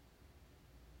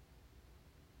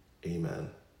 Amen.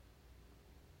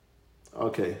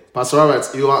 Okay. Pastor Robert,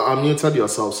 you are unmuted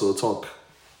yourself, so talk.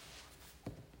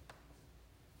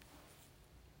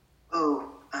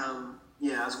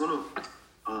 Yeah, I was going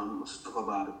to talk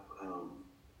about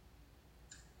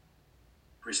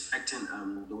respecting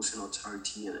those in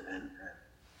authority and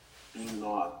being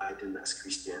law-abiding as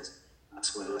Christians,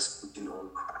 as well as putting on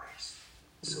Christ.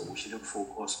 So we shouldn't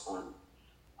focus on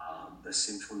the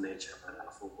sinful nature, but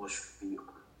our focus should be on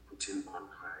putting on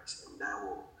Christ, and that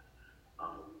will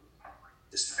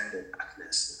destroy the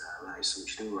darkness in our lives. So we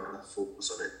shouldn't rather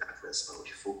focus on the darkness, but we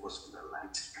should focus on the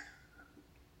light.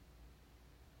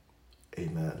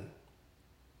 Amen.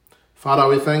 Father,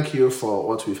 we thank you for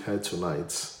what we've heard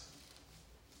tonight.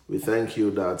 We thank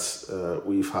you that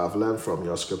we have learned from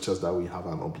your scriptures that we have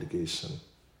an obligation.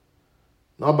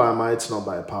 Not by might, not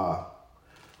by power.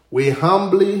 We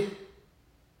humbly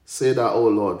say that, oh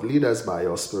Lord, lead us by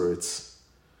your Spirit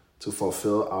to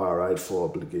fulfill our rightful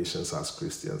obligations as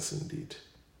Christians indeed.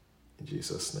 In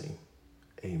Jesus' name,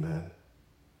 amen.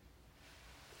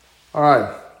 All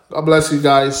right. God bless you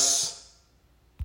guys.